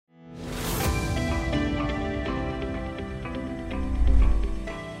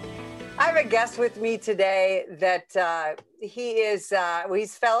I have a guest with me today that he's a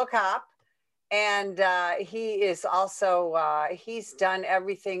fellow cop, and he is also, he's done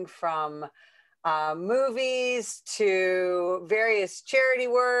everything from movies to various charity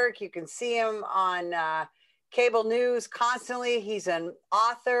work. You can see him on cable news constantly. He's an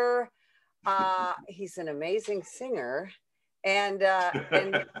author. He's an amazing singer, and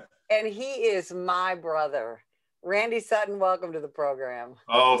he is my brother. Randy Sutton, welcome to the program.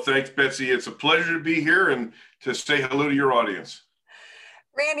 Oh, thanks, Betsy. It's a pleasure to be here and to say hello to your audience.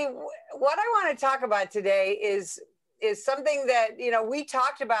 Randy, what I want to talk about today is something that, you know, we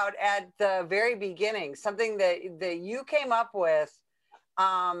talked about at the very beginning, something that you came up with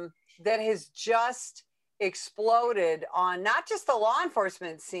that has just exploded on not just the law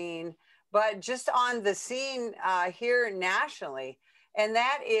enforcement scene, but just on the scene here nationally. And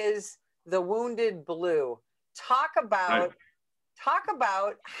that is the Wounded Blue. Talk about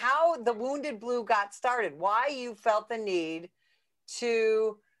how the Wounded Blue got started, why you felt the need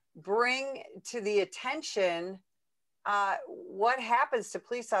to bring to the attention what happens to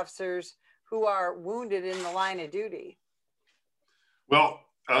police officers who are wounded in the line of duty. Well,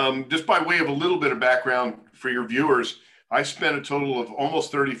 just by way of a little bit of background for your viewers, I spent a total of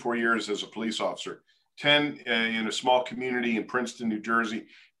almost 34 years as a police officer, 10 in a small community in Princeton, New Jersey,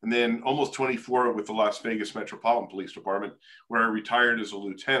 and then almost 24 with the Las Vegas Metropolitan Police Department, where I retired as a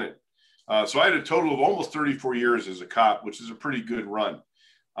lieutenant. So I had a total of almost 34 years as a cop, which is a pretty good run.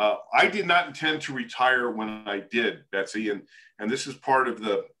 I did not intend to retire when I did, Betsy, and this is part of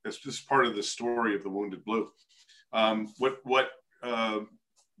the story of the Wounded Blue. What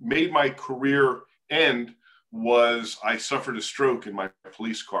made my career end was I suffered a stroke in my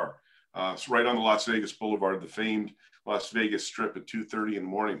police car. It's right on the Las Vegas Boulevard, the famed Las Vegas Strip at 2:30 in the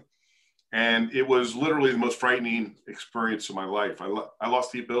morning. And it was literally the most frightening experience of my life. I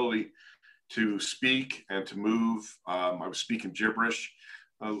lost the ability to speak and to move. I was speaking gibberish.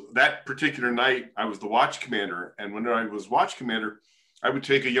 That particular night, I was the watch commander. And when I was watch commander, I would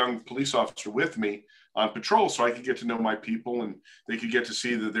take a young police officer with me on patrol so I could get to know my people and they could get to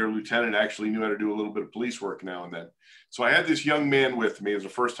see that their lieutenant actually knew how to do a little bit of police work now and then. So I had this young man with me. It was the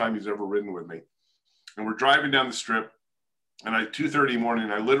first time he's ever ridden with me. And we're driving down the strip, and at 2:30 in the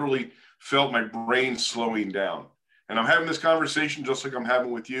morning, I literally felt my brain slowing down. And I'm having this conversation just like I'm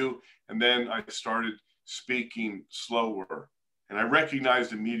having with you. And then I started speaking slower. And I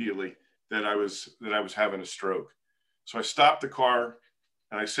recognized immediately that I was having a stroke. So I stopped the car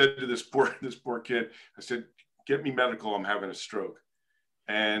and I said to this poor kid, I said, "Get me medical, I'm having a stroke."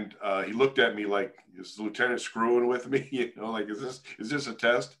 And he looked at me like, is the lieutenant screwing with me? You know, like, is this a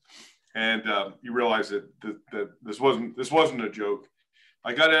test? And you realize that this wasn't a joke.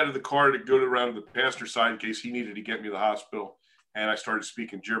 I got out of the car to go around to the passenger side in case he needed to get me to the hospital. And I started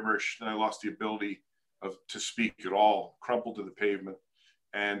speaking gibberish. Then I lost the ability to speak at all, crumpled to the pavement.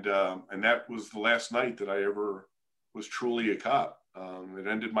 And that was the last night that I ever was truly a cop. It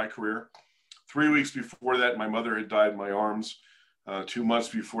ended my career. 3 weeks before that, my mother had died in my arms. 2 months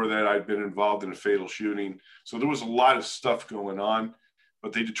before that, I'd been involved in a fatal shooting. So there was a lot of stuff going on,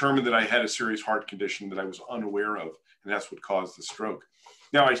 but they determined that I had a serious heart condition that I was unaware of, and that's what caused the stroke.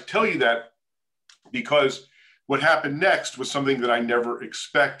 Now, I tell you that because what happened next was something that I never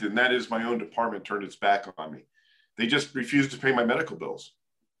expected, and that is my own department turned its back on me. They just refused to pay my medical bills.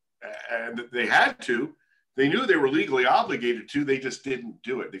 And they had to. They knew they were legally obligated to. They just didn't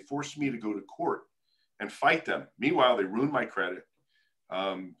do it. They forced me to go to court and fight them. Meanwhile, they ruined my credit.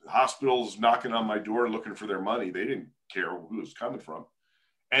 Hospitals knocking on my door looking for their money. They didn't care who it was coming from.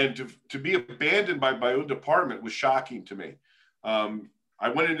 And to be abandoned by my own department was shocking to me. I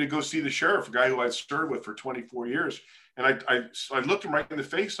went in to go see the sheriff, a guy who I'd served with for 24 years. And I looked him right in the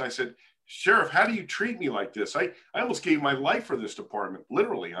face and I said, "Sheriff, how do you treat me like this? I almost gave my life for this department,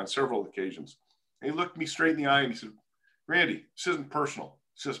 literally on several occasions." And he looked me straight in the eye and he said, "Randy, this isn't personal.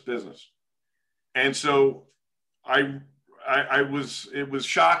 It's just business." And so it was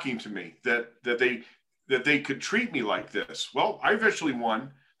shocking to me that they could treat me like this. Well, I eventually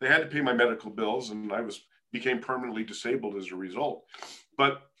won. They had to pay my medical bills and I became permanently disabled as a result.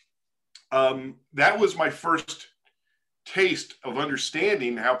 But that was my first taste of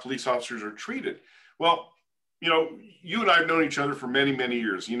understanding how police officers are treated. Well, you know, you and I have known each other for many, many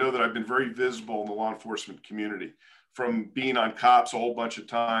years. You know that I've been very visible in the law enforcement community, from being on Cops a whole bunch of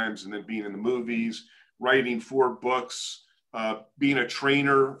times and then being in the movies, writing 4 books, being a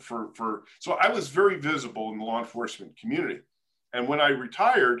trainer so I was very visible in the law enforcement community. And when I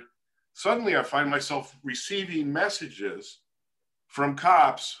retired, suddenly I find myself receiving messages from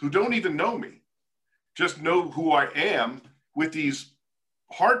cops who don't even know me, just know who I am, with these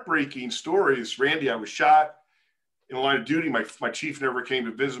heartbreaking stories. Randy, I was shot in the line of duty. My chief never came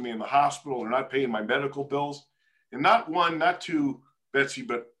to visit me in the hospital. They're not paying my medical bills. And not one, not two, Betsy,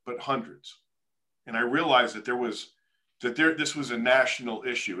 but hundreds. And I realized that this was a national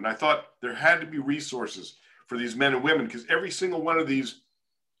issue. And I thought there had to be resources for these men and women, because every single one of these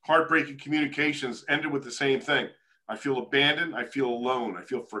heartbreaking communications ended with the same thing. I feel abandoned. I feel alone. I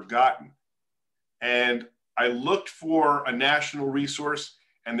feel forgotten. And I looked for a national resource,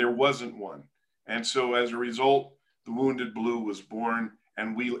 and there wasn't one. And so as a result, the Wounded Blue was born,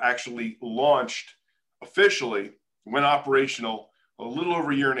 and we actually launched officially, went operational a little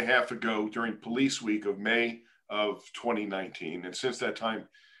over a year and a half ago during Police Week of May of 2019. And since that time,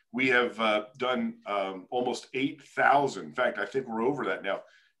 we have done almost 8,000. In fact, I think we're over that now.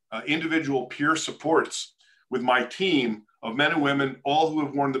 Individual peer supports with my team of men and women, all who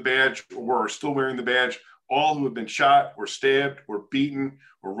have worn the badge or are still wearing the badge, all who have been shot or stabbed or beaten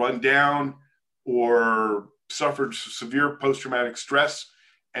or run down or suffered severe post-traumatic stress.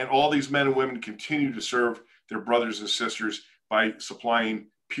 And all these men and women continue to serve their brothers and sisters by supplying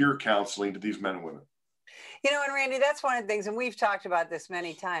peer counseling to these men and women. You know, and Randy, that's one of the things, and we've talked about this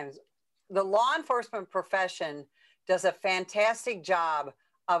many times. The law enforcement profession does a fantastic job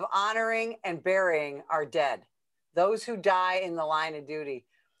of honoring and burying our dead, those who die in the line of duty.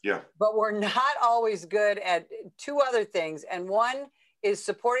 Yeah. But we're not always good at two other things. And one is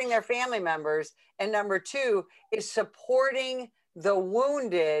supporting their family members. And number two is supporting the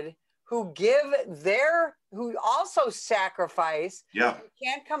wounded who who also sacrifice, yeah,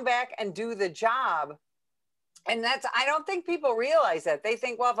 can't come back and do the job. And I don't think people realize that. They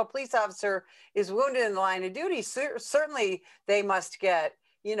think, well, if a police officer is wounded in the line of duty, certainly they must get,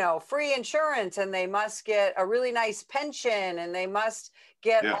 free insurance, and they must get a really nice pension, and they must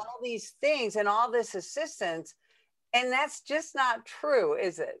get all these things and all this assistance. And that's just not true,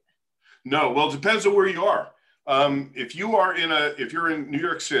 is it? No, well, it depends on where you are. If you're in New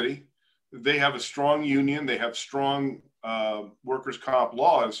York City, they have a strong union, they have strong workers' comp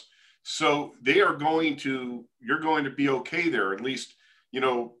laws. So you're going to be okay there. At least,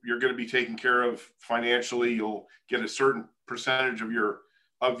 you're going to be taken care of financially. You'll get a certain percentage of your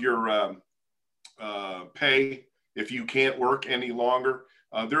pay if you can't work any longer.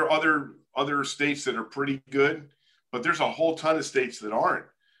 There are other states that are pretty good, but there's a whole ton of states that aren't.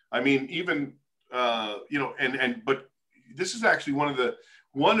 I mean, even but this is actually one of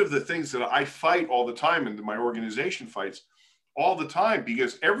the things that I fight all the time, and my organization fights all the time,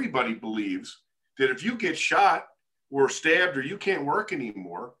 because everybody believes that if you get shot or stabbed or you can't work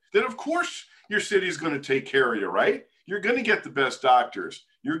anymore, then of course your city is going to take care of you, right? You're going to get the best doctors.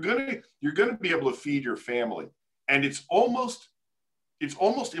 You're going to be able to feed your family. And it's almost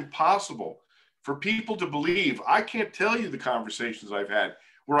impossible for people to believe. I can't tell you the conversations I've had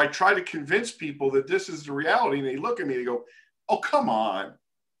where I try to convince people that this is the reality, and they look at me and they go, "Oh, come on."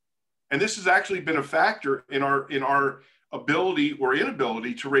 And this has actually been a factor in our ability or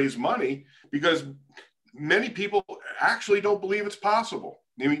inability to raise money, because many people actually don't believe it's possible.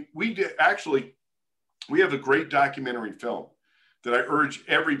 I mean, we have a great documentary film that I urge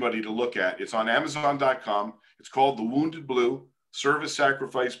everybody to look at. It's on Amazon.com. It's called The Wounded Blue: Service,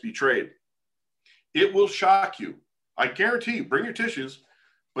 Sacrifice, Betrayed. It will shock you. I guarantee you, bring your tissues,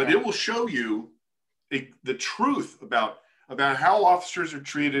 but it will show you the truth about how officers are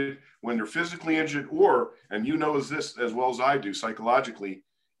treated when they're physically injured, or, and this as well as I do, psychologically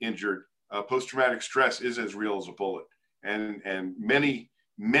injured. Post-traumatic stress is as real as a bullet. And many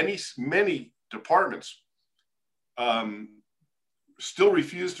departments still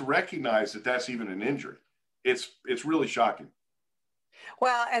refuse to recognize that that's even an injury. It's really shocking.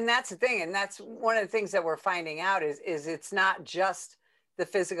 Well, and that's the thing. And that's one of the things that we're finding out is it's not just the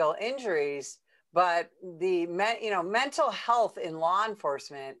physical injuries, but the mental health in law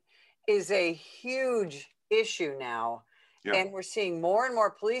enforcement is a huge issue now. Yeah. And we're seeing more and more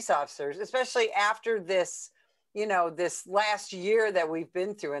police officers, especially after this, this last year that we've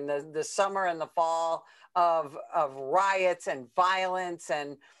been through, in the summer and the fall of riots and violence,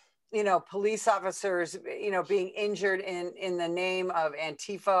 and police officers being injured in the name of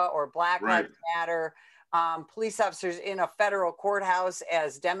Antifa or Black Lives Matter. Police officers in a federal courthouse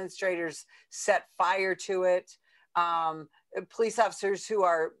as demonstrators set fire to it. Police officers who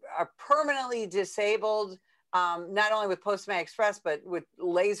are permanently disabled, not only with post-traumatic stress, but with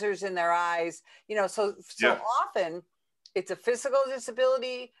lasers in their eyes. So often it's a physical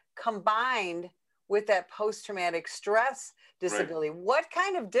disability combined with that post-traumatic stress disability. Right. What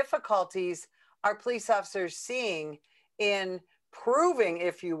kind of difficulties are police officers seeing in proving,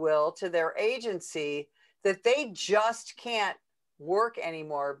 if you will, to their agency that they just can't work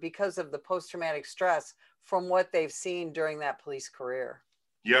anymore because of the post-traumatic stress from what they've seen during that police career?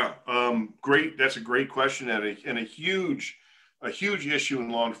 Yeah, great. That's a great question, and a huge issue in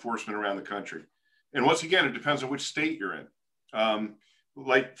law enforcement around the country. And once again, it depends on which state you're in.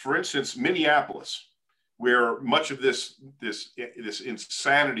 Like for instance, Minneapolis, where much of this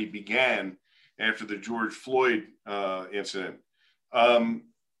insanity began after the George Floyd incident.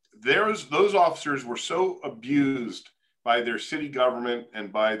 Those officers were so abused by their city government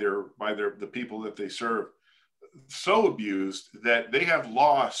and by the people that they serve, so abused that they have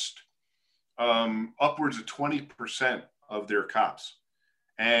lost upwards of 20% of their cops.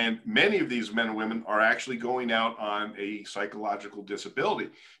 And many of these men and women are actually going out on a psychological disability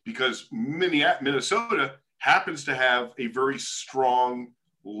because Minnesota happens to have a very strong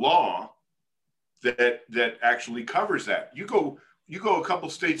law that actually covers that. You go a couple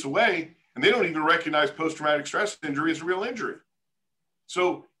states away and they don't even recognize post-traumatic stress injury as a real injury.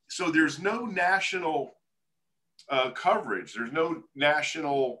 So there's no national coverage. There's no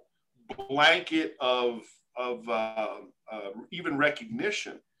national blanket of even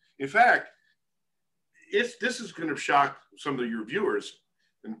recognition. In fact, this is going to shock some of your viewers,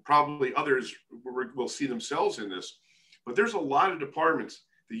 and probably others will see themselves in this, but there's a lot of departments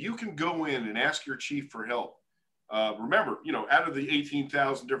that you can go in and ask your chief for help. Remember, out of the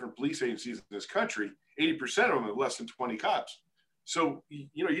 18,000 different police agencies in this country, 80% of them have less than 20 cops. So,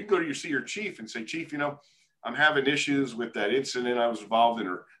 you can go to see your chief and say, Chief, I'm having issues with that incident I was involved in,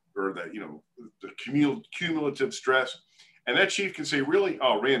 or that, the cumulative stress. And that chief can say, really?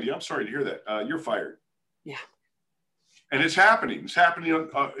 Oh, Randy, I'm sorry to hear that. You're fired. Yeah. And it's happening. It's happening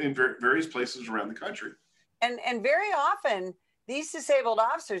in various places around the country. And very often, these disabled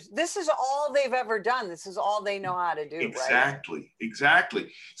officers, this is all they've ever done. This is all they know how to do. Exactly. Right?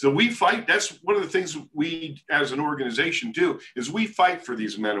 Exactly. So we fight. That's one of the things we as an organization do, is we fight for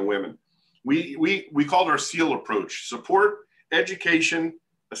these men and women. We called our SEAL approach: support, education,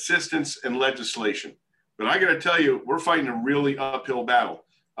 assistance, and legislation. But I got to tell you, we're fighting a really uphill battle.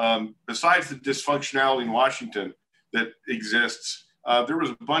 Besides the dysfunctionality in Washington that exists, there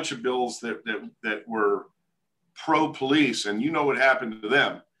was a bunch of bills that were pro-police, and what happened to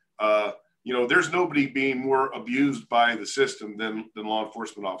them. There's nobody being more abused by the system than law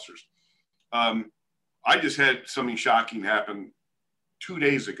enforcement officers. I just had something shocking happen 2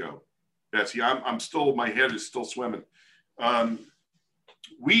 days ago, Betsy. I'm still, my head is still swimming.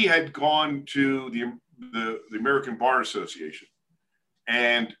 We had gone to the American Bar Association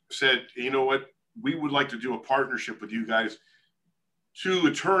and said, you know what, we would like to do a partnership with you guys, to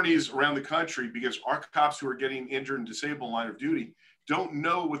attorneys around the country, because our cops who are getting injured and disabled in line of duty don't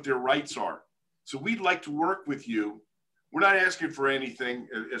know what their rights are. So we'd like to work with you. We're not asking for anything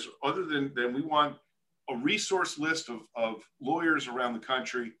other than we want a resource list of lawyers around the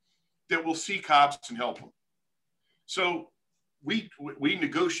country that will see cops and help them. So we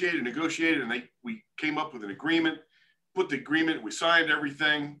negotiated, and we came up with an agreement, put the agreement, we signed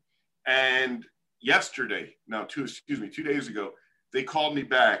everything. And yesterday, 2 days ago, they called me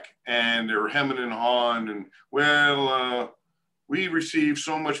back and they were hemming and hawing, and we received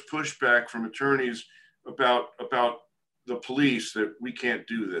so much pushback from attorneys about the police that we can't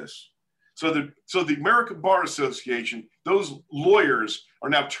do this. So the American Bar Association, those lawyers are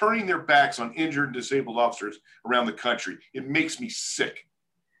now turning their backs on injured and disabled officers around the country. It makes me sick.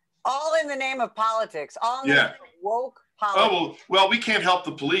 All in the name of politics. All in the name of woke politics. Oh, well, we can't help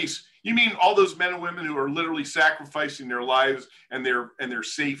the police. You mean all those men and women who are literally sacrificing their lives and their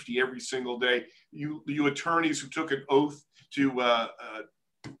safety every single day? You attorneys who took an oath to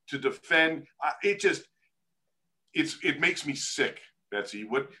defend. It makes me sick, Betsy.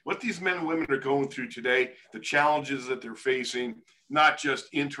 What these men and women are going through today, the challenges that they're facing, not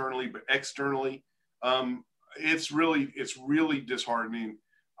just internally but externally, it's really disheartening.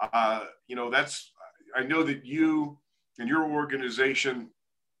 I know that you and your organization,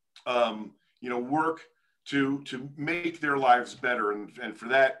 work to make their lives better, and for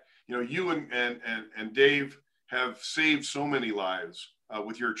that, you and Dave have saved so many lives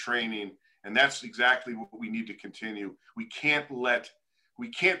with your training, and that's exactly what we need to continue. We can't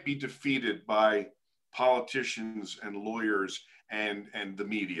be defeated by politicians and lawyers and the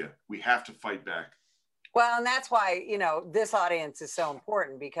media. We have to fight back. Well, and that's why, this audience is so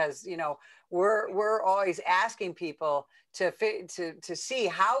important, because, we're always asking people to see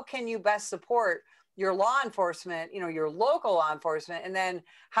how can you best support your law enforcement, your local law enforcement, and then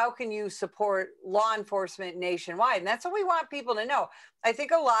how can you support law enforcement nationwide? And that's what we want people to know. I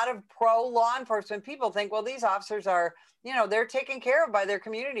think a lot of pro law enforcement people think, well, these officers are, they're taken care of by their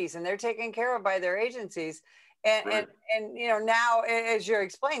communities and they're taken care of by their agencies. And, Right. and you know, now as you're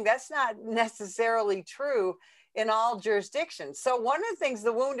explaining, that's not necessarily true in all jurisdictions. So one of the things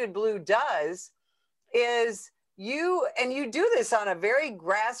the Wounded Blue does is you do this on a very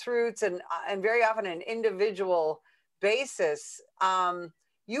grassroots and very often an individual basis.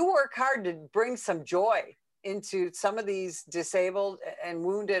 You work hard to bring some joy into some of these disabled and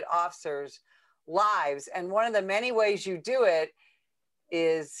wounded officers' lives. And one of the many ways you do it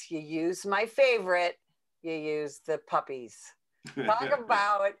is you use my favorite, you use the puppies. Talk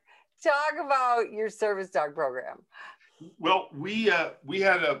about your service dog program. Well, we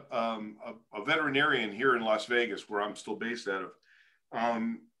had a veterinarian here in Las Vegas, where I'm still based out of.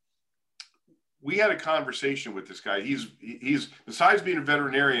 We had a conversation with this guy. He's besides being a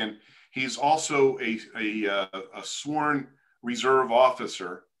veterinarian, he's also a sworn reserve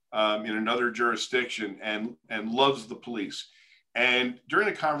officer in another jurisdiction, and loves the police. And during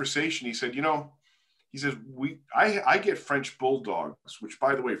the conversation, he said, he says, I get French bulldogs, which,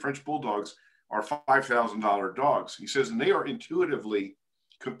 by the way, French bulldogs are $5,000 dogs. He says, and they are intuitively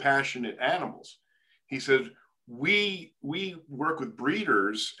compassionate animals. He said, we work with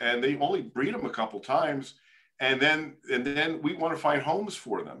breeders, and they only breed them a couple times, and then we want to find homes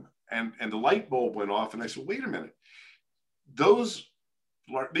for them. And the light bulb went off, and I said, wait a minute,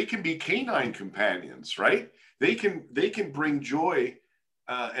 they can be canine companions, right? They can bring joy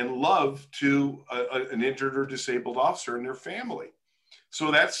and love to an injured or disabled officer and their family. So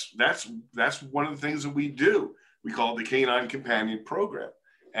that's one of the things that we do. We call it the Canine Companion Program.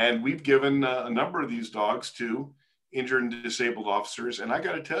 And we've given a number of these dogs to injured and disabled officers. And I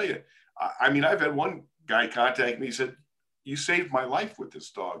got to tell you, I mean, I've had one guy contact me. He said, you saved my life with this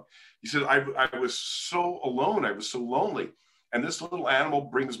dog. He said, I was so alone. I was so lonely. And this little animal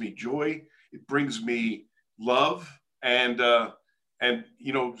brings me joy. It brings me love. And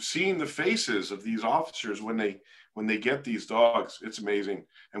seeing the faces of these officers when they get these dogs, it's amazing.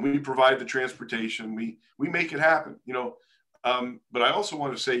 And we provide the transportation. We make it happen, but I also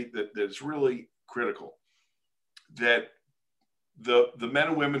want to say that it's really critical that the men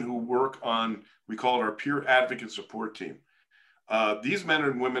and women who work on, we call it our peer advocate support team. These men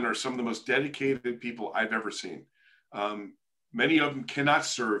and women are some of the most dedicated people I've ever seen. Many of them cannot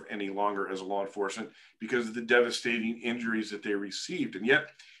serve any longer as a law enforcement because of the devastating injuries that they received. And yet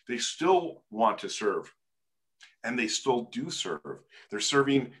they still want to serve, and they still do serve. They're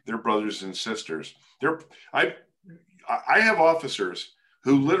serving their brothers and sisters. I have officers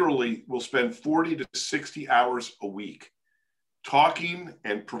who literally will spend 40 to 60 hours a week talking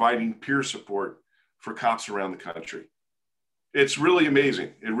and providing peer support for cops around the country. It's really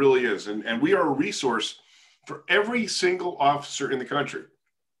amazing. It really is. And we are a resource for every single officer in the country.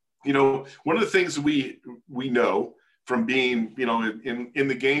 One of the things that we know from being, in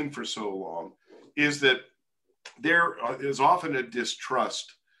the game for so long is that there is often a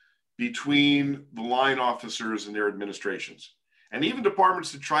distrust between the line officers and their administrations. And even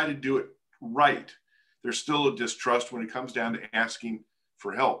departments that try to do it right, there's still a distrust when it comes down to asking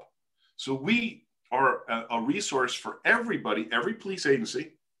for help. So we are a resource for everybody, every police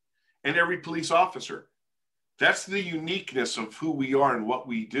agency, and every police officer. That's the uniqueness of who we are and what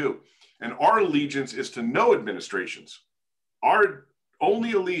we do. And our allegiance is to no administrations. Our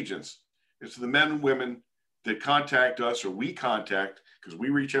only allegiance is to the men and women that contact us, or we contact, because we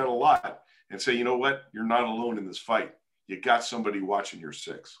reach out a lot and say, you know what, you're not alone in this fight. You got somebody watching your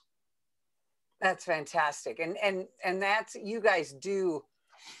six. That's fantastic. And that's, you guys do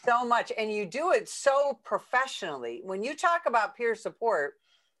so much, and you do it so professionally. When you talk about peer support,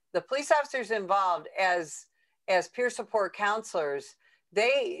 the police officers involved as peer support counselors,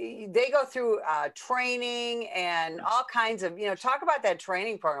 they go through training and all kinds of, talk about that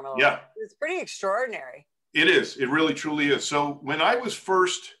training program a little bit. It's pretty extraordinary. It is. It really, truly is. So when I was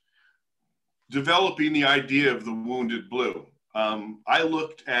first developing the idea of the Wounded Blue, I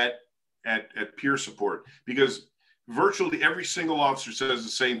looked at peer support, because virtually every single officer says the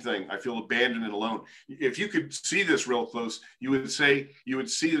same thing. I feel abandoned and alone. If you could see this real close, you would see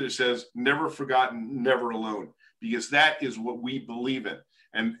that it says never forgotten, never alone, because that is what we believe in.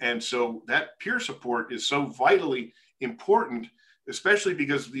 And so that peer support is so vitally important, especially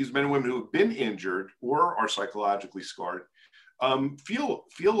because these men and women who have been injured or are psychologically scarred feel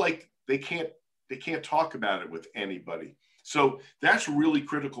like they can't talk about it with anybody. So that's a really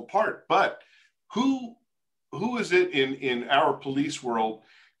critical part. But who is it in our police world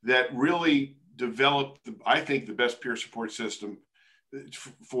that really developed, I think, the best peer support system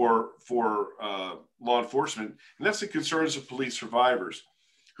for law enforcement? And that's the concerns of police survivors,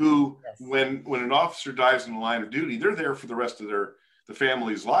 who, yes, when an officer dies in the line of duty, they're there for the rest of the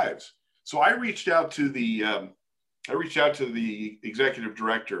family's lives. So I reached out to the executive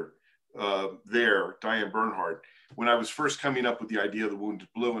director there, Diane Bernhardt, when I was first coming up with the idea of the Wounded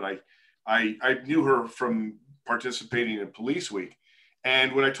Blue, and I knew her from participating in Police Week.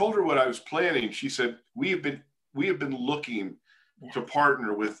 And when I told her what I was planning, she said, we have been looking to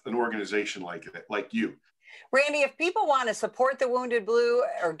partner with an organization like you. Randy, if people want to support the Wounded Blue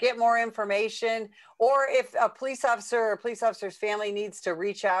or get more information, or if a police officer or a police officer's family needs to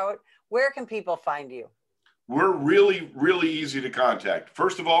reach out, where can people find you? We're really, really easy to contact.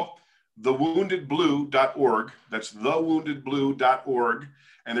 First of all, thewoundedblue.org. That's thewoundedblue.org.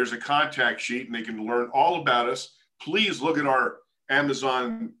 And there's a contact sheet and they can learn all about us. Please look at our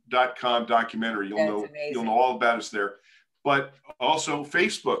Amazon.com documentary. You'll know all about us there. But also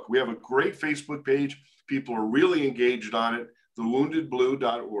Facebook. We have a great Facebook page. People are really engaged on it.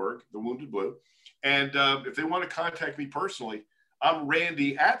 Thewoundedblue.org, The Wounded Blue. And if they want to contact me personally, I'm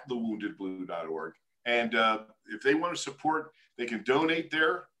Randy at thewoundedblue.org. And if they want to support, they can donate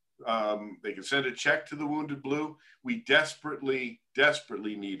there. They can send a check to the Wounded Blue. We desperately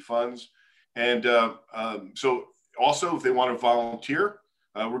need funds. And so also, if they want to volunteer,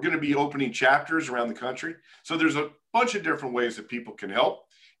 we're going to be opening chapters around the country. So there's a bunch of different ways that people can help.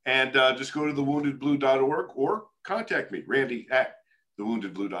 And just go to thewoundedblue.org or contact me, Randy at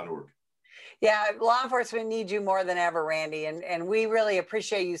thewoundedblue.org. Yeah, law enforcement needs you more than ever, Randy, and we really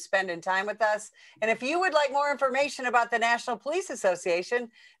appreciate you spending time with us. And if you would like more information about the National Police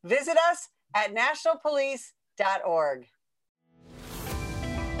Association, visit us at nationalpolice.org.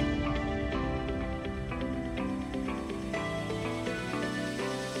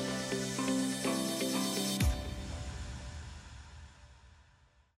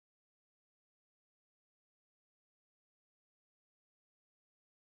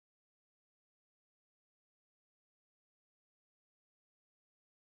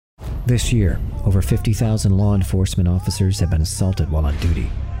 This year, over 50,000 law enforcement officers have been assaulted while on duty.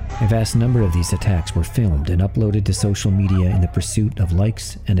 A vast number of these attacks were filmed and uploaded to social media in the pursuit of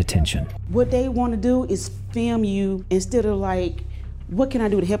likes and attention. What they want to do is film you instead of like, what can I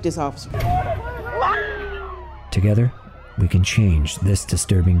do to help this officer? Together, we can change this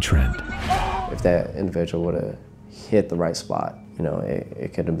disturbing trend. If that individual would have hit the right spot,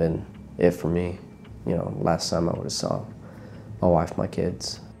 it could have been it for me. Last time I would have saw my wife, my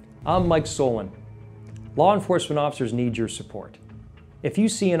kids. I'm Mike Solon. Law enforcement officers need your support. If you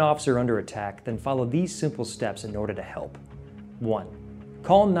see an officer under attack, then follow these simple steps in order to help. 1.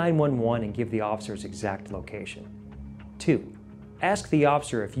 Call 911 and give the officer's exact location. 2. Ask the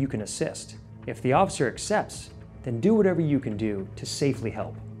officer if you can assist. If the officer accepts, then do whatever you can do to safely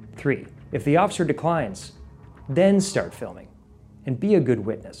help. 3. If the officer declines, then start filming and be a good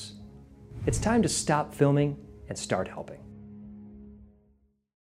witness. It's time to stop filming and start helping.